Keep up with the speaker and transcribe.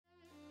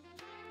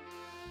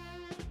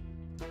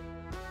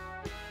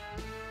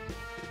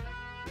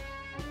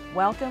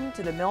Welcome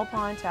to the Mill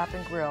Pond Tap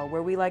and Grill,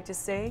 where we like to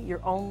say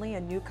you're only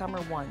a newcomer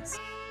once.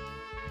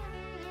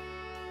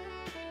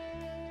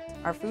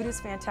 Our food is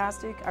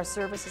fantastic, our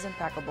service is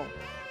impeccable.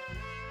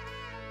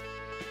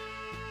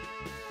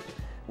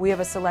 We have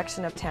a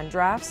selection of 10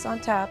 drafts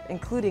on tap,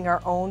 including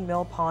our own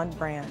Mill Pond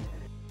brand.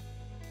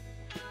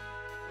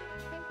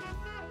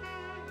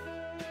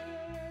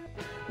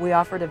 We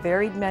offered a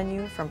varied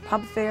menu from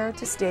pub fare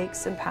to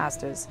steaks and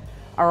pastas.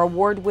 Our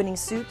award-winning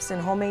soups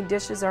and homemade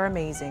dishes are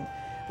amazing,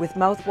 with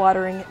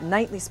mouth-watering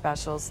nightly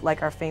specials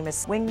like our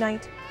famous wing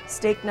night,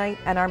 steak night,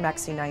 and our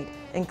Mexi night,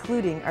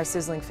 including our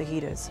sizzling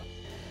fajitas.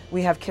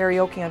 We have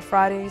karaoke on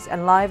Fridays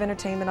and live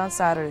entertainment on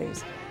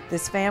Saturdays.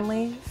 This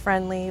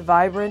family-friendly,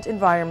 vibrant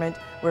environment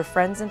where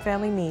friends and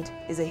family meet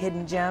is a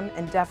hidden gem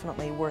and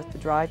definitely worth the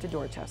drive to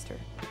Dorchester.